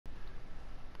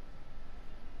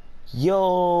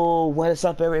Yo, what is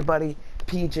up, everybody?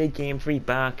 PJ Game Free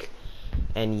back,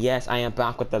 and yes, I am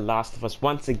back with The Last of Us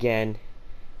once again.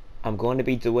 I'm going to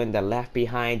be doing the Left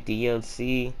Behind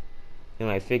DLC.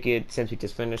 I figured since we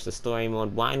just finished the story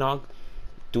mode, why not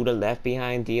do the Left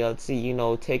Behind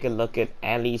DLC? Take a look at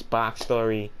Ellie's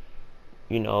backstory.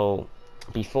 You know,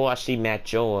 before she met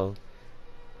Joel.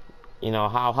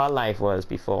 How her life was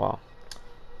before.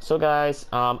 So, guys,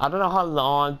 I don't know how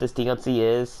long this DLC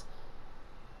is.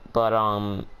 But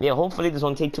yeah, hopefully this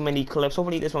won't take too many clips.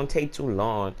 Hopefully this won't take too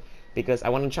long, because I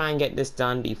want to try and get this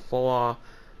done before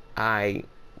I,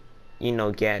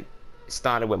 get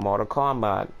started with Mortal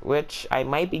Kombat, which I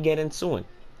might be getting soon.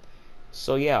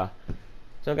 So yeah.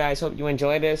 So guys, hope you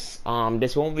enjoy this.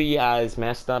 This won't be as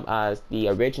messed up as the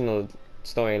original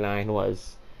storyline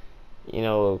was. It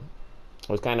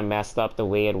was kind of messed up the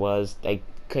way it was. I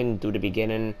couldn't do the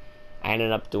beginning. I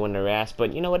ended up doing the rest, but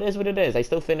it is what it is. I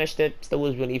still finished it. Still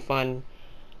was really fun.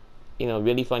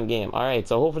 Really fun game. Alright,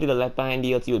 so hopefully the Left Behind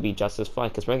DLC will be just as fun,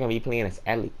 because we're going to be playing as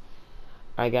Ellie.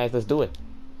 Alright guys, let's do it.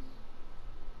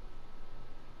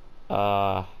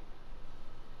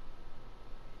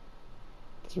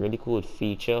 It's a really cool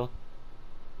feature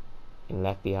in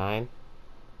Left Behind.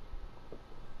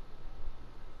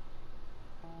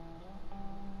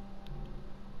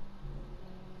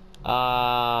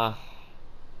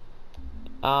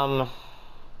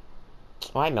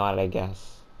 Why not, I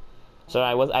guess. So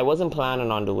I wasn't planning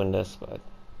on doing this, but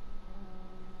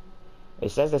it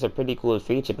says there's a pretty cool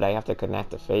feature, but I have to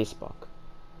connect to Facebook.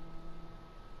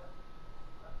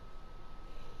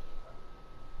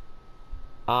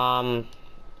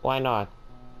 Why not?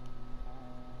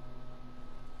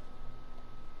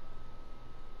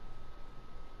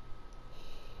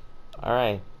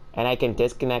 Alright. And I can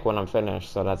disconnect when I'm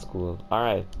finished, so that's cool.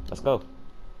 Alright, let's go.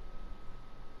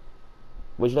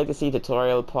 Would you like to see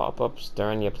tutorial pop-ups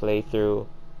during your playthrough?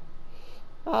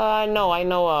 No, I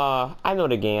know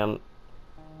the game.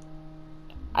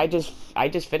 I just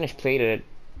finished playing it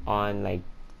on like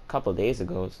a couple days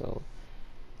ago, so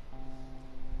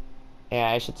yeah,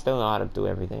 I should still know how to do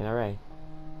everything. All right.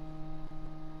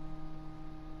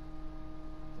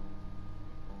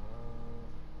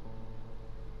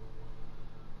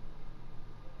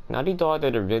 Naughty Dog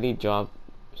did a really job.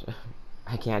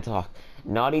 I can't talk.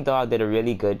 Naughty Dog did a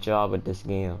really good job with this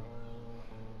game.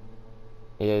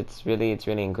 It's really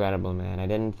incredible, man. I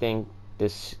didn't think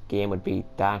this game would be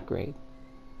that great.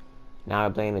 Now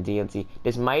we're playing the DLC.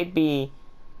 This might be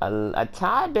a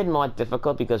tad bit more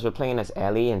difficult because we're playing as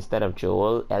Ellie instead of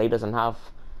Joel. Ellie doesn't have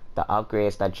the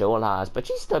upgrades that Joel has, but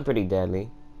she's still pretty deadly.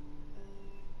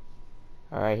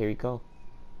 Alright, here we go.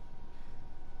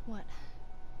 What?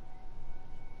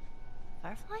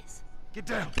 Fireflies? Get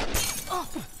down! Oh!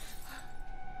 Who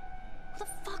the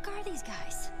fuck are these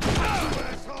guys?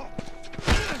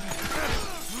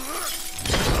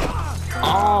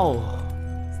 Oh!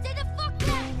 Stay the fuck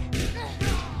back!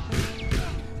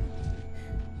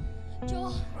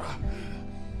 Joel!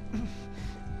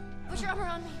 Put your arm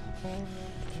around me.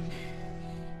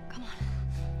 Come on.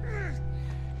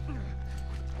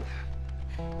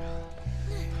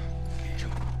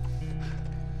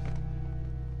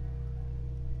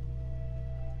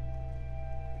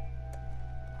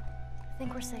 I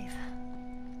think we're safe.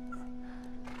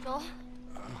 Joel?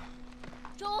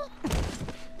 Joel?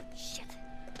 Shit.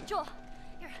 Joel,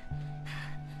 here.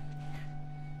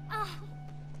 Oh,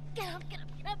 get up, get up,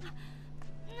 get up.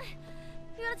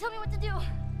 You gotta tell me what to do.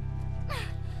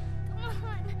 Come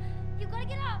on. You gotta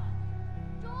get up.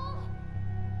 Joel?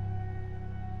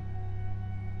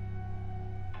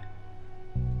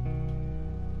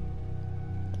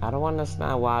 I don't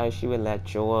understand why she would let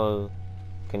Joel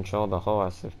control the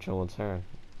horse if Joel's her.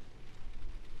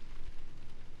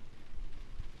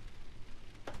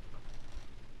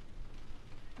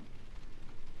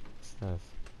 What's this?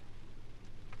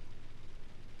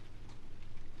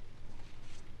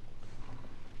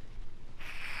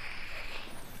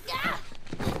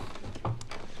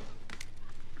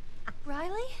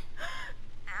 Riley?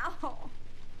 Ow.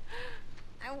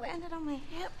 I landed on my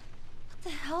hip. What the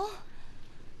hell?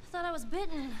 I thought I was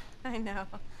bitten. I know.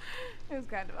 It was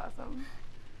kind of awesome.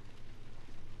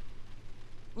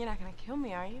 You're not gonna kill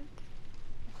me, are you?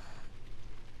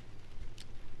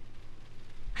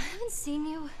 I haven't seen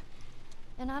you,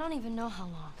 and I don't even know how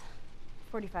long.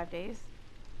 45 days.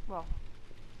 Well,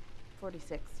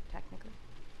 46, technically.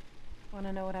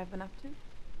 Wanna know what I've been up to?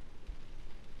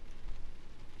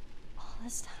 All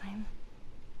this time,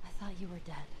 I thought you were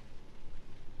dead.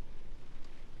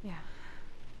 Yeah.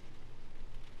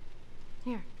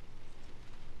 Here.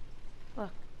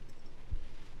 Look.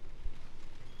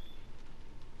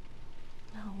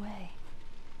 No way.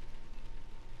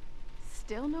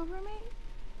 Still no roommate?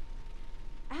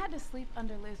 I had to sleep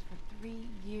under Liz for 3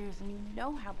 years, and you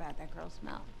know how bad that girl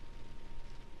smelled.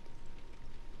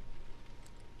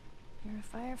 You're a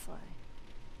firefly.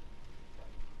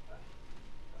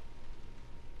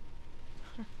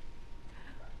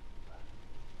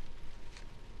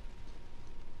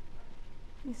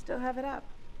 You still have it up.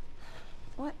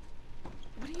 What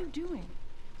are you doing?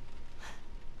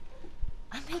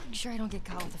 I'm making sure I don't get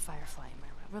caught with a firefly in my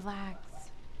room. Relax.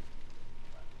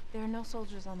 There are no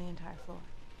soldiers on the entire floor.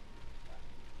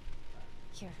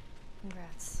 Here,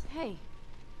 congrats. Hey.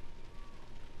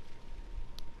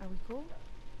 Are we cool?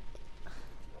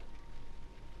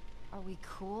 Are we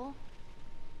cool?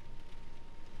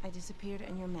 I disappeared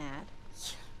and you're mad.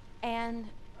 And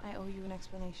I owe you an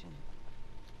explanation.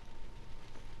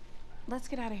 Let's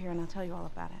get out of here and I'll tell you all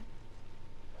about it.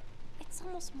 It's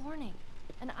almost morning,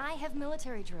 and I have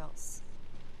military drills.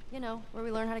 You know, where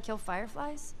we learn how to kill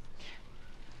fireflies.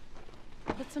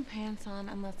 Put some pants on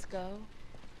and let's go.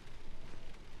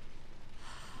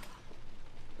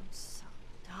 I'm so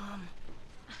dumb.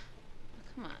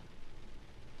 Come on.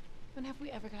 When have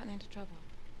we ever gotten into trouble?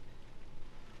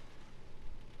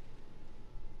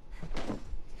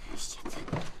 Shit.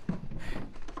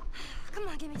 Come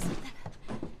on, give me something.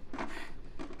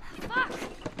 Fuck!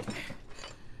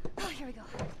 Oh, here we go.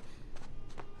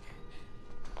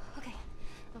 Okay,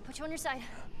 I'll put you on your side.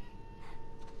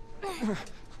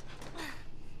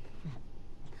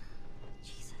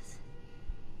 Jesus.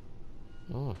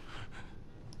 Oh.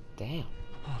 Damn.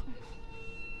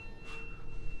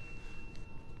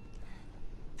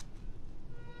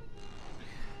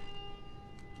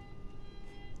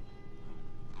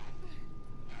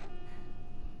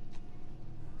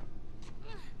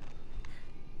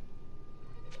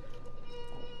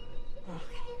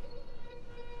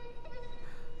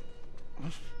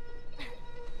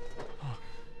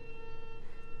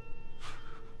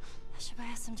 I should buy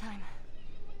us some time.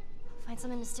 I'll find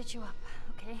something to stitch you up,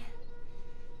 okay?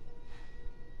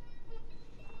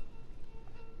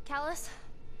 Callus,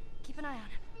 keep an eye on him.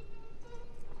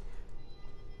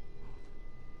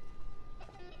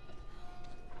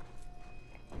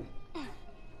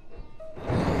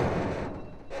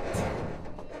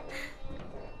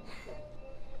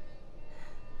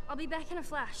 I'll be back in a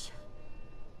flash.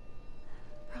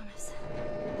 Promise.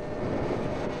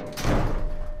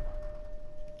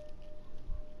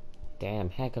 Damn,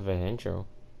 heck of an intro.